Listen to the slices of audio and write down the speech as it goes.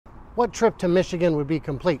What trip to Michigan would be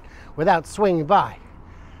complete without swinging by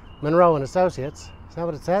Monroe and Associates? Is that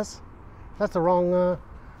what it says? That's the wrong,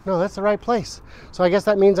 no, that's the right place. So I guess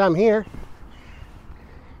that means I'm here.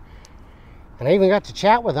 And I even got to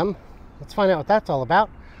chat with them. Let's find out what that's all about.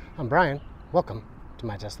 I'm Brian. Welcome to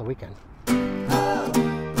My Tesla Weekend. You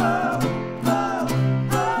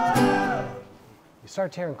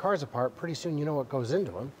start tearing cars apart, pretty soon you know what goes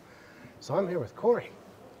into them. So I'm here with Cory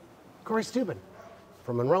Steuben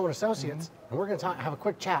from Monroe and Associates, and we're going to have a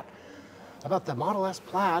quick chat about the Model S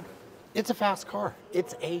Plaid. It's a fast car.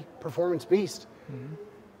 It's a performance beast.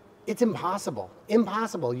 It's impossible.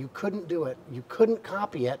 Impossible. You couldn't do it. You couldn't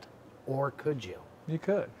copy it, or could you? You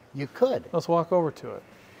could. You could. Let's walk over to it.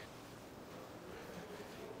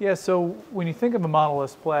 Yeah, so when you think of a Model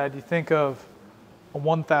S Plaid, you think of a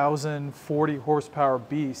 1,040 horsepower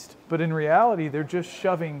beast, but in reality, they're just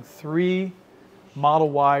shoving 3 Model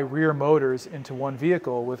Y rear motors into one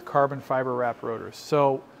vehicle with carbon fiber wrap rotors.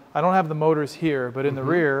 So I don't have the motors here, but in the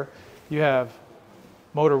rear, you have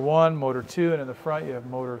motor 1, motor 2, and in the front you have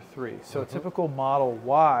motor 3. So a typical Model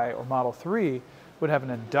Y or Model 3 would have an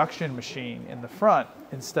induction machine in the front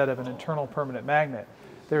instead of an internal permanent magnet.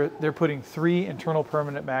 They're putting 3 internal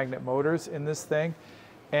permanent magnet motors in this thing,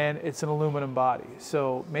 and it's an aluminum body.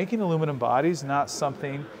 So making aluminum bodies is not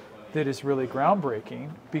something that is really groundbreaking,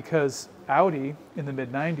 because Audi in the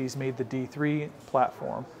mid-90s made the D3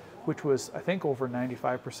 platform, which was, I think, over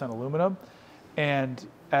 95% aluminum. And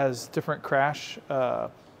as different crash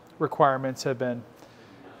requirements have been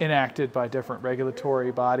enacted by different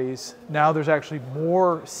regulatory bodies, now there's actually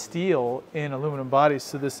more steel in aluminum bodies.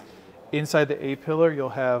 So this, inside the A-pillar, you'll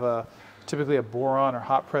have typically a boron or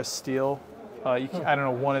hot pressed steel. I don't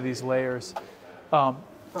know, one of these layers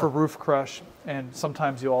for roof crush. And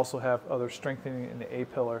sometimes you also have other strengthening in the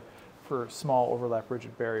A-pillar for small overlap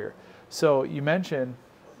rigid barrier. So you mentioned,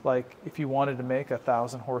 like, if you wanted to make a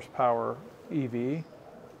 1,000 horsepower EV,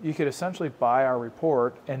 you could essentially buy our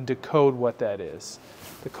report and decode what that is,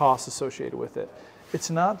 the costs associated with it.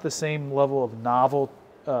 It's not the same level of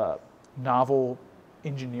novel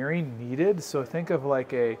engineering needed. So think of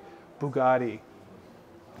like a Bugatti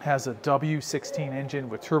has a W16 engine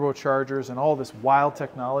with turbochargers and all this wild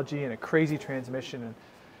technology and a crazy transmission and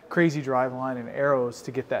crazy driveline and arrows to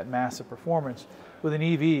get that massive performance. With an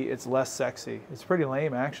EV, it's less sexy. It's pretty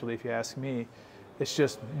lame, actually, if you ask me. It's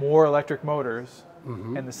just more electric motors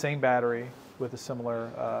and the same battery with a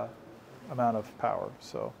similar amount of power.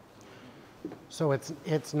 So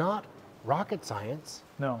it's not rocket science.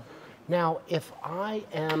 No. Now, if I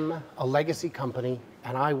am a legacy company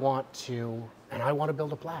and I want to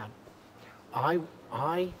build a Plaid,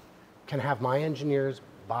 I can have my engineers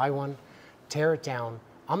buy one, tear it down.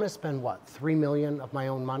 I'm going to spend, what, $3 million of my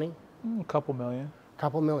own money? A couple million.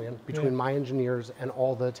 Couple million between my engineers and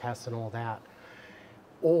all the tests and all that.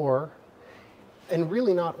 Or, and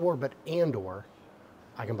really not or, but and or,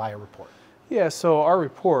 I can buy a report. Yeah, so our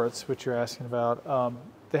reports, which you're asking about,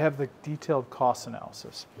 they have the detailed cost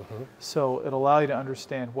analysis. So it'll allow you to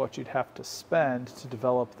understand what you'd have to spend to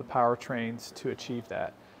develop the powertrains to achieve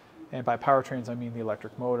that. And by powertrains, I mean the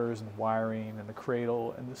electric motors and the wiring and the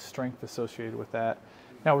cradle and the strength associated with that.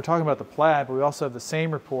 Now we're talking about the Plaid, but we also have the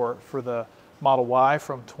same report for the Model Y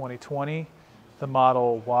from 2020, the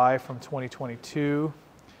Model Y from 2022,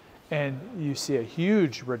 and you see a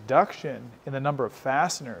huge reduction in the number of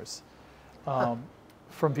fasteners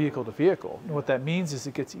from vehicle to vehicle. And what that means is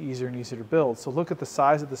it gets easier and easier to build. So look at the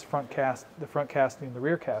size of this front casting and the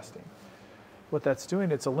rear casting. What that's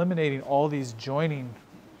doing, it's eliminating all these joining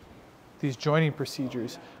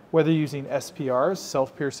procedures, whether using SPRs,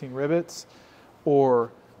 self-piercing rivets,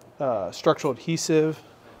 or structural adhesive,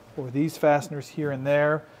 or these fasteners here and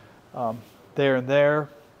there, there and there.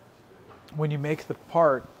 When you make the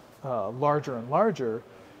part larger and larger,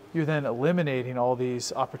 you're then eliminating all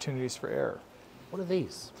these opportunities for error. What are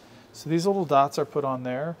these? So these little dots are put on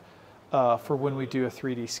there for when we do a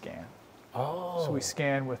 3D scan. Oh. So we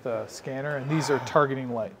scan with a scanner, and these are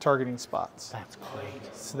targeting spots. That's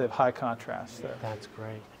great. So they have high contrast there. That's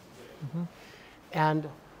great. And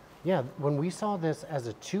yeah, when we saw this as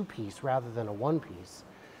a 2-piece rather than a 1-piece,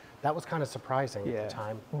 that was kind of surprising at the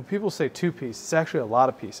time. When people say 2-piece, it's actually a lot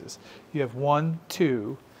of pieces. You have 1,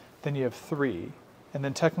 2, then you have 3, and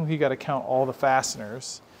then technically you got to count all the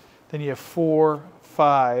fasteners. Then you have 4,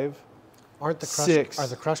 5, Aren't the 6. Are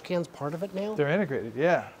the crush cans part of it now? They're integrated,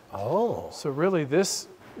 yeah. Oh. So really this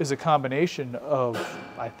is a combination of,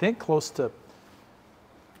 I think, close to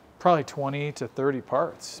probably 20 to 30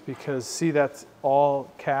 parts, because see, that's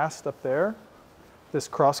all cast up there, this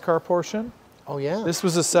crosscar portion. Oh yeah. This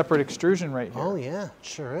was a separate extrusion right here. Oh yeah, it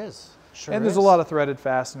sure is. Sure and there's a is. lot of threaded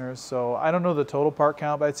fasteners, so I don't know the total part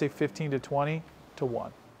count, but I'd say 15 to 20 to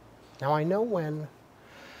 1. Now I know when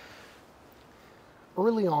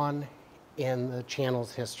early on in the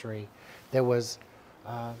channel's history, there was,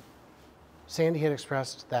 Sandy had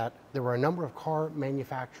expressed that there were a number of car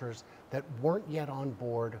manufacturers that weren't yet on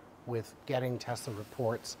board with getting Tesla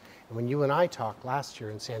reports. And when you and I talked last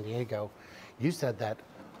year in San Diego, you said that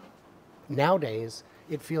nowadays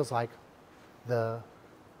it feels like the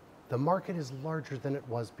market is larger than it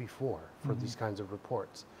was before for these kinds of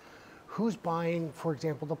reports. Who's buying, for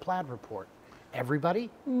example, the PLAID report? Everybody?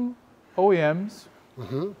 OEMs,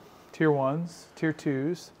 tier 1s, tier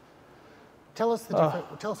 2s. Tell us the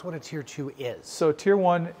different, tell us what a tier 2 is. So tier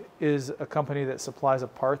 1 is a company that supplies a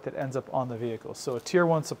part that ends up on the vehicle. So a tier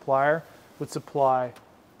 1 supplier would supply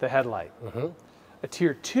the headlight. A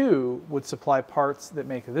tier 2 would supply parts that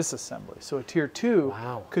make this assembly. So a tier 2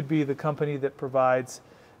 could be the company that provides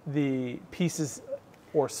the pieces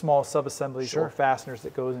or small sub-assemblies or fasteners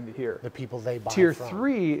that goes into here. The people they buy Tier from.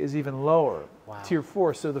 3 is even lower. Tier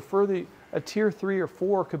 4. So the further a tier 3 or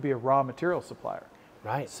 4 could be a raw material supplier.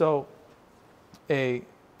 Right. So the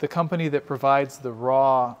company that provides the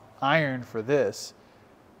raw iron for this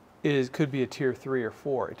could be a tier 3 or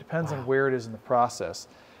 4. It depends on where it is in the process.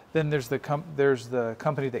 Then there's the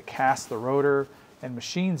company that casts the rotor and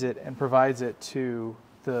machines it and provides it to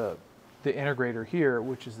the integrator here,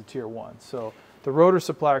 which is the tier 1. So the rotor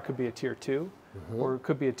supplier could be a tier 2 or it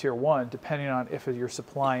could be a tier 1, depending on if you're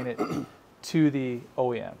supplying it to the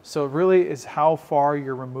OEM. So it really is how far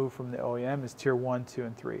you're removed from the OEM is tier 1, 2,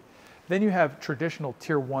 and 3. Then you have traditional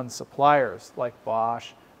tier 1 suppliers like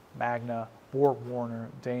Bosch, Magna, BorgWarner,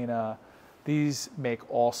 Dana. These make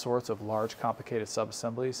all sorts of large, complicated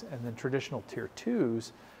subassemblies. And then traditional tier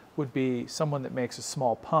 2s would be someone that makes a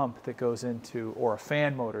small pump that goes into, or a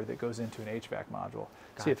fan motor that goes into an HVAC module.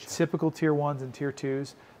 So you have typical tier 1s and tier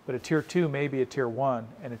 2s, but a tier 2 may be a tier 1,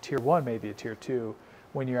 and a tier 1 may be a tier 2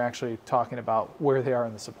 when you're actually talking about where they are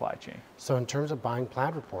in the supply chain. So in terms of buying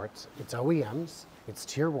PLAID reports, it's OEMs, it's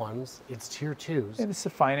tier 1s, it's tier 2s. And it's the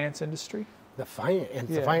finance industry.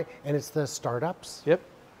 And it's the startups. Yep.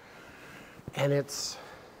 And it's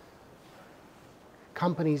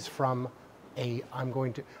companies from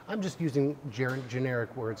I'm just using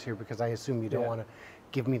generic words here because I assume you don't want to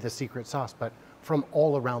give me the secret sauce, but from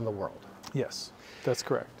all around the world. Yes, that's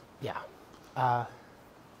correct. Yeah.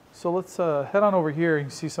 So let's head on over here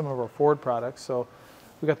and see some of our Ford products. So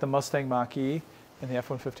we got the Mustang Mach-E and the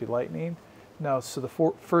F-150 Lightning. Now, so the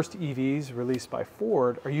first EVs released by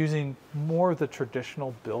Ford are using more of the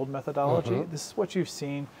traditional build methodology. This is what you've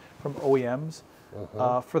seen from OEMs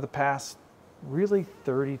for the past really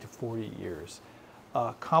 30 to 40 years.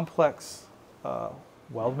 Complex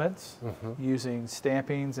weldments using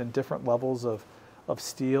stampings and different levels of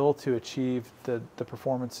steel to achieve the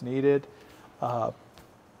performance needed.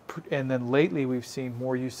 And then lately we've seen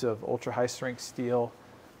more use of ultra high strength steel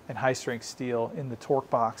and high strength steel in the torque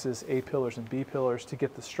boxes, A pillars and B pillars, to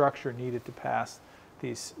get the structure needed to pass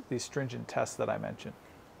these stringent tests that I mentioned.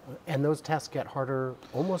 And those tests get harder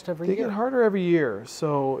almost every year? They get harder every year.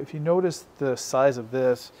 So if you notice the size of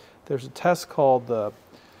this, there's a test called the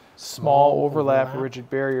Small Overlap Rigid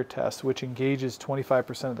Barrier Test, which engages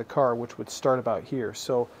 25% of the car, which would start about here.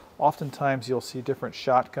 So oftentimes you'll see different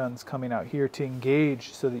shotguns coming out here to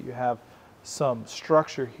engage so that you have some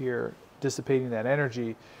structure here dissipating that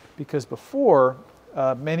energy, because before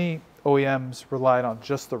many OEMs relied on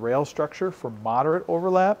just the rail structure for moderate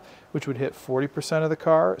overlap, which would hit 40% of the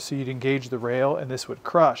car, so you'd engage the rail and this would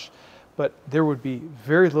crush, but there would be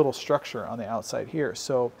very little structure on the outside here.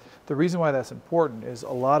 So the reason why that's important is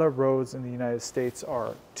a lot of roads in the United States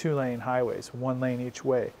are 2-lane highways, 1 lane each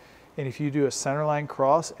way. And if you do a centerline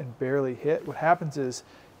cross and barely hit, what happens is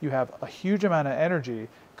you have a huge amount of energy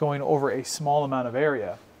going over a small amount of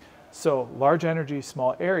area. So large energy,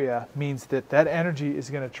 small area means that that energy is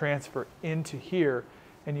going to transfer into here,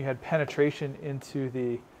 and you had penetration into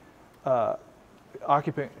the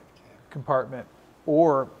occupant compartment.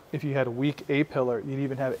 Or if you had a weak A-pillar, you'd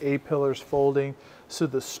even have A-pillars folding. So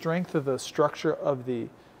the strength of the structure of the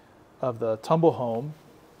tumble home,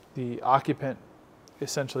 the occupant,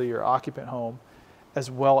 essentially your occupant home, as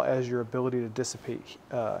well as your ability to dissipate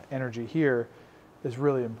energy here, is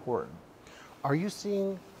really important. Are you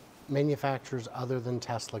seeing manufacturers other than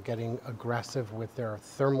Tesla getting aggressive with their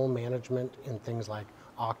thermal management in things like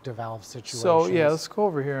Octovalve situations? So yeah, let's go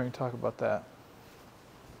over here and talk about that.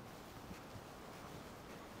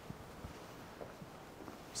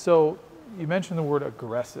 So you mentioned the word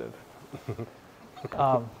aggressive.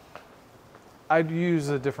 I'd use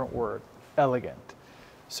a different word, elegant.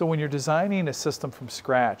 So when you're designing a system from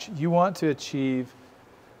scratch, you want to achieve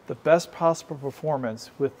the best possible performance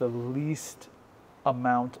with the least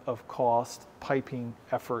amount of cost, piping,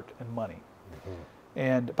 effort, and money.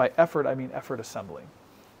 And by effort, I mean effort assembling.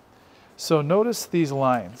 So notice these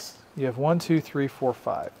lines. You have 1, 2, 3, 4,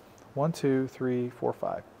 5. 1, 2, 3, 4,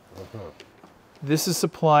 5. This is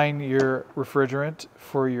supplying your refrigerant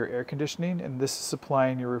for your air conditioning, and this is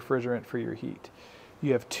supplying your refrigerant for your heat.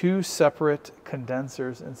 You have two separate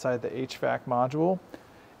condensers inside the HVAC module,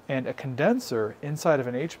 and a condenser inside of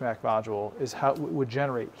an HVAC module is how it would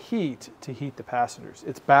generate heat to heat the passengers.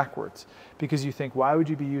 It's backwards, because you think, why would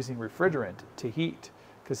you be using refrigerant to heat?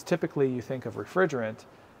 Because typically you think of refrigerant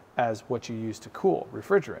as what you use to cool,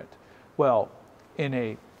 refrigerant. Well, in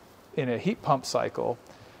a heat pump cycle,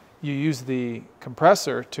 you use the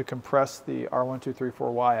compressor to compress the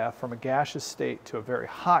R1234YF from a gaseous state to a very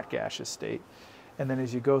hot gaseous state. And then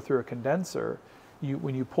as you go through a condenser,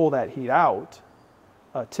 when you pull that heat out,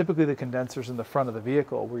 typically the condenser's in the front of the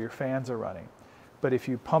vehicle where your fans are running. But if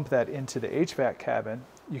you pump that into the HVAC cabin,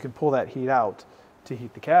 you can pull that heat out to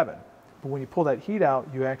heat the cabin. But when you pull that heat out,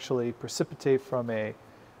 you actually precipitate from a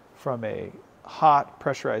hot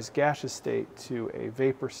pressurized gaseous state to a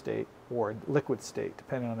vapor state or liquid state,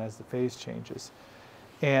 depending on as the phase changes.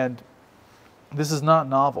 And this is not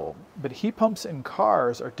novel, but heat pumps in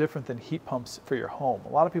cars are different than heat pumps for your home. A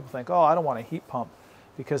lot of people think, oh, I don't want a heat pump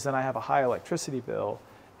because then I have a high electricity bill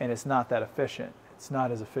and it's not that efficient. It's not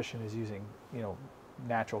as efficient as using,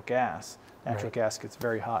 natural gas. Natural gas gets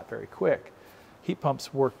very hot very quick. Heat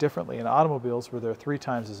pumps work differently in automobiles where they're 3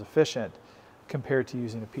 times as efficient compared to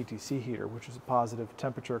using a PTC heater, which is a positive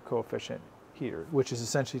temperature coefficient heater, which is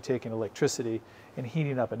essentially taking electricity and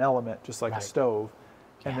heating up an element just like a stove,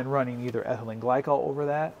 and then running either ethylene glycol over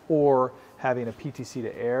that or having a PTC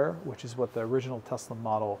to air, which is what the original Tesla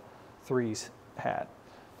Model 3s had.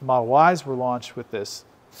 The Model Ys were launched with this.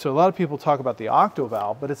 So a lot of people talk about the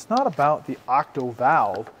Octovalve, but it's not about the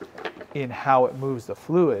Octovalve in how it moves the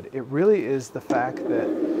fluid. It really is the fact that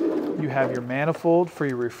you have your manifold for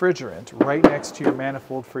your refrigerant right next to your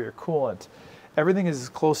manifold for your coolant. Everything is as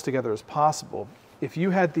close together as possible. If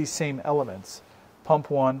you had these same elements,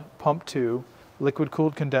 pump 1, pump 2,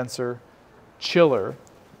 liquid-cooled condenser, chiller,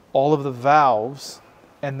 all of the valves,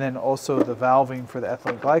 and then also the valving for the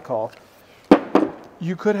ethylene glycol,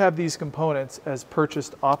 you could have these components as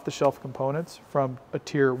purchased off-the-shelf components from a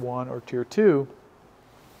tier 1 or tier 2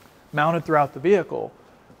 mounted throughout the vehicle.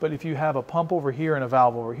 But if you have a pump over here and a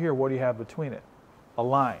valve over here, what do you have between it? A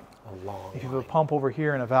line. A long If you have a pump over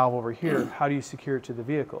here and a valve over here, how do you secure it to the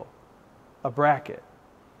vehicle? A bracket.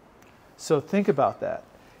 So think about that.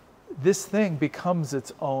 This thing becomes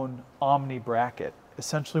its own omni bracket.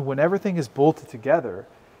 Essentially, when everything is bolted together,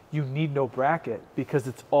 you need no bracket because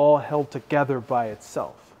it's all held together by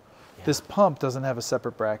itself. This pump doesn't have a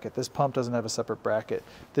separate bracket. This pump doesn't have a separate bracket.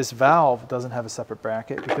 This valve doesn't have a separate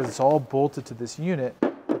bracket because it's all bolted to this unit,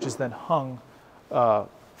 which is then hung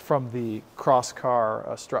from the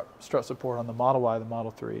cross-car strut support on the Model Y, the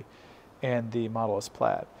Model 3, and the Model S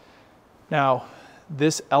Plaid. Now,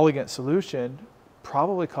 this elegant solution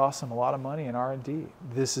probably costs them a lot of money in R&D.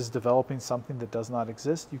 This is developing something that does not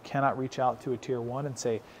exist. You cannot reach out to a tier 1 and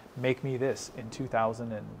say, make me this in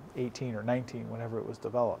 2018 or 19, whenever it was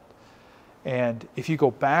developed. And if you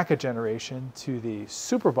go back a generation to the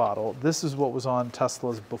SuperBottle, this is what was on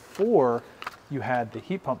Teslas before you had the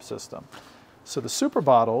heat pump system. So the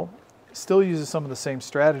SuperBottle still uses some of the same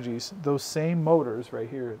strategies. Those same motors right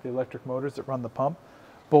here, the electric motors that run the pump,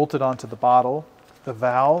 bolted onto the bottle. The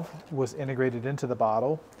valve was integrated into the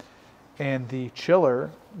bottle, and the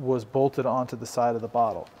chiller was bolted onto the side of the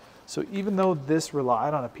bottle. So even though this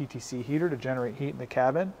relied on a PTC heater to generate heat in the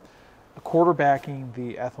cabin, quarterbacking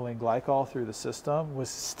the ethylene glycol through the system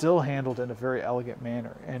was still handled in a very elegant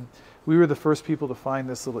manner. And we were the first people to find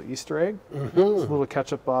this little Easter egg, this little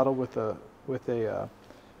ketchup bottle with a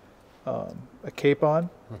cape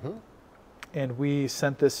on, and we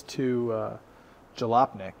sent this to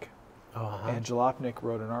Jalopnik. And Jalopnik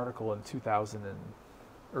wrote an article in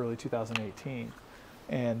early 2018,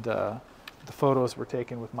 and the photos were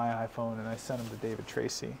taken with my iPhone, and I sent them to David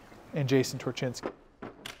Tracy and Jason Torchinsky.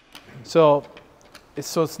 So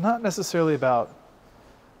it's not necessarily about,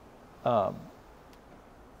 I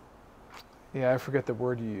forget the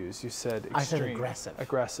word you used. You said extreme. I said aggressive.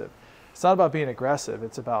 Aggressive. It's not about being aggressive.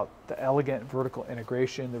 It's about the elegant vertical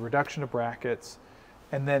integration, the reduction of brackets,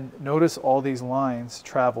 and then notice all these lines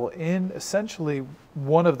travel in essentially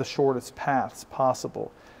one of the shortest paths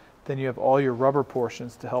possible. Then you have all your rubber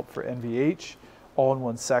portions to help for NVH all in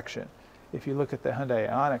one section. If you look at the Hydndai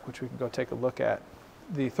Ioniq, which we can go take a look at,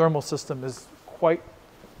 the thermal system is quite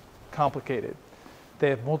complicated. They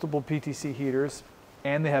have multiple PTC heaters,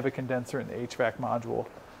 and they have a condenser in the HVAC module.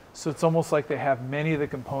 So it's almost like they have many of the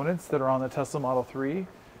components that are on the Tesla Model 3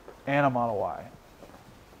 and a Model Y.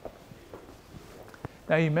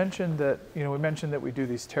 Now you mentioned that, we mentioned that we do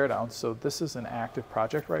these teardowns, so this is an active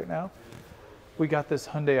project right now. We got this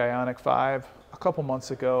Hydndai Ioniq 5 a couple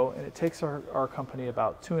months ago, and it takes our company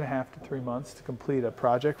about 2.5 to 3 months to complete a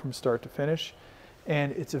project from start to finish.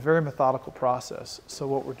 And it's a very methodical process. So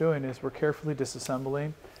what we're doing is we're carefully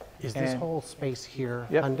disassembling. Is this whole space here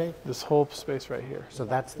Yep, Hydndai? this whole space right here. So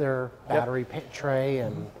that's their battery tray,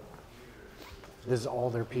 and this is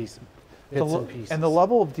all their bits and pieces. And the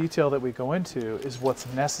level of detail that we go into is what's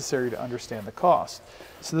necessary to understand the cost.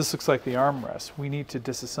 So this looks like the armrest. We need to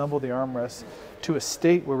disassemble the armrest to a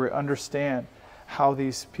state where we understand how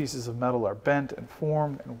these pieces of metal are bent and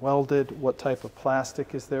formed and welded, what type of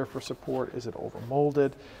plastic is there for support, is it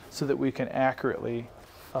overmolded, so that we can accurately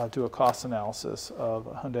do a cost analysis of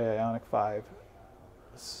a Hydndai Ioniq 5.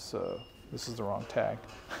 This is the wrong tag,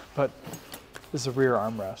 but this is a rear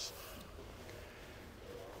armrest.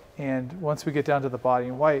 And once we get down to the body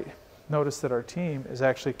in white, notice that our team is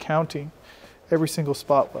actually counting every single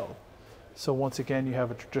spot weld. So once again, you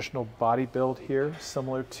have a traditional body build here,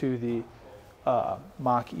 similar to the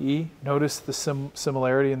MachE. Notice the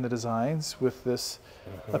similarity in the designs with this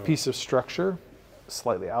a piece of structure,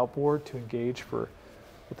 slightly outboard to engage for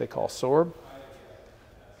what they call sorb.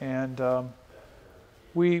 And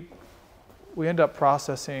we end up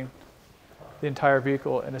processing the entire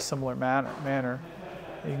vehicle in a similar manner.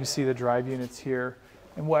 You can see the drive units here,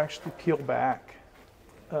 and we'll actually peel back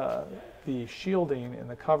the shielding and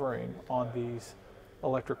the covering on these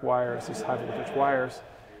electric wires, these high voltage wires,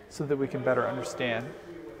 so that we can better understand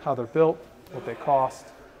how they're built, what they cost.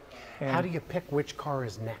 And how do you pick which car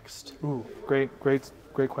is next? Ooh, great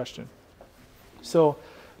question. So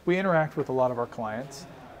we interact with a lot of our clients,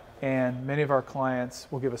 and many of our clients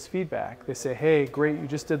will give us feedback. They say, hey, great, you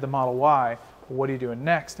just did the Model Y, what are you doing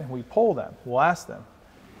next? And we poll them, we'll ask them.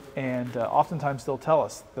 And oftentimes they'll tell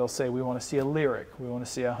us, they'll say, we want to see a Lyriq, we want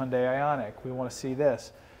to see a Hydndai Ioniq, we want to see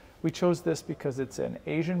this. We chose this because it's an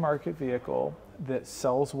Asian market vehicle that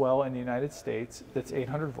sells well in the United States that's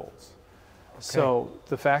 800 volts. Okay. So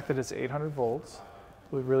the fact that it's 800 volts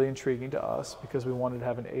was really intriguing to us because we wanted to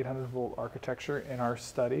have an 800 volt architecture in our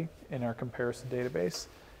study, in our comparison database.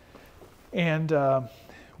 And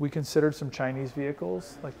we considered some Chinese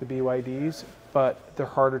vehicles like the BYDs, but they're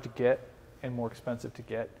harder to get and more expensive to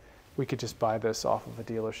get. We could just buy this off of a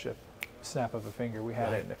dealership, snap of a finger. We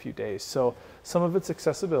had it in a few days. So some of it's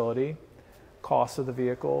accessibility, cost of the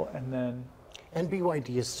vehicle, and then... And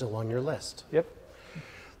BYD is still on your list. Yep.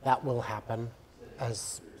 That will happen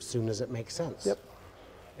as soon as it makes sense. Yep.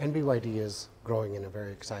 And BYD is growing in a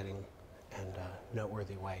very exciting and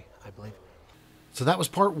noteworthy way, I believe. So that was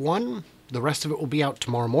part one. The rest of it will be out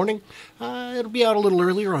tomorrow morning. It'll be out a little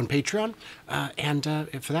earlier on Patreon. And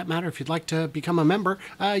for that matter, if you'd like to become a member,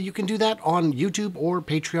 you can do that on YouTube or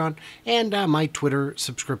Patreon. And my Twitter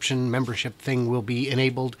subscription membership thing will be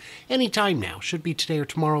enabled anytime now. Should be today or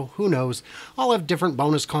tomorrow. Who knows? I'll have different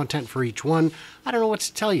bonus content for each one. I don't know what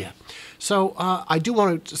to tell you. So I do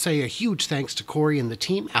want to say a huge thanks to Cory and the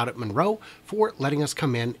team out at Monroe for letting us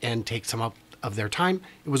come in and take some of their time.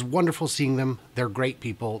 It was wonderful seeing them. They're great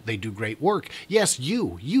people. They do great work. Yes,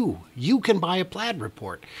 you can buy a PLAID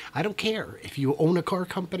report. I don't care if you own a car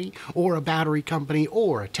company or a battery company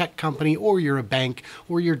or a tech company or you're a bank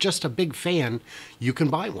or you're just a big fan, you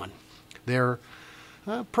can buy one. They're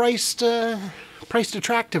priced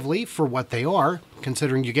attractively for what they are,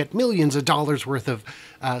 considering you get millions of dollars worth of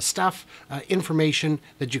stuff, information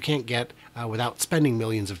that you can't get without spending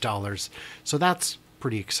millions of dollars. So that's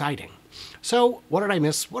pretty exciting. So, what did I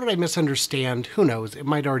miss? What did I misunderstand? Who knows? It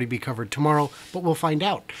might already be covered tomorrow, but we'll find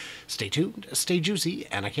out. Stay tuned, stay juicy,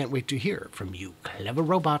 and I can't wait to hear from you clever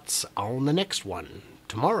robots on the next one.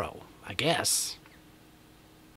 Tomorrow, I guess.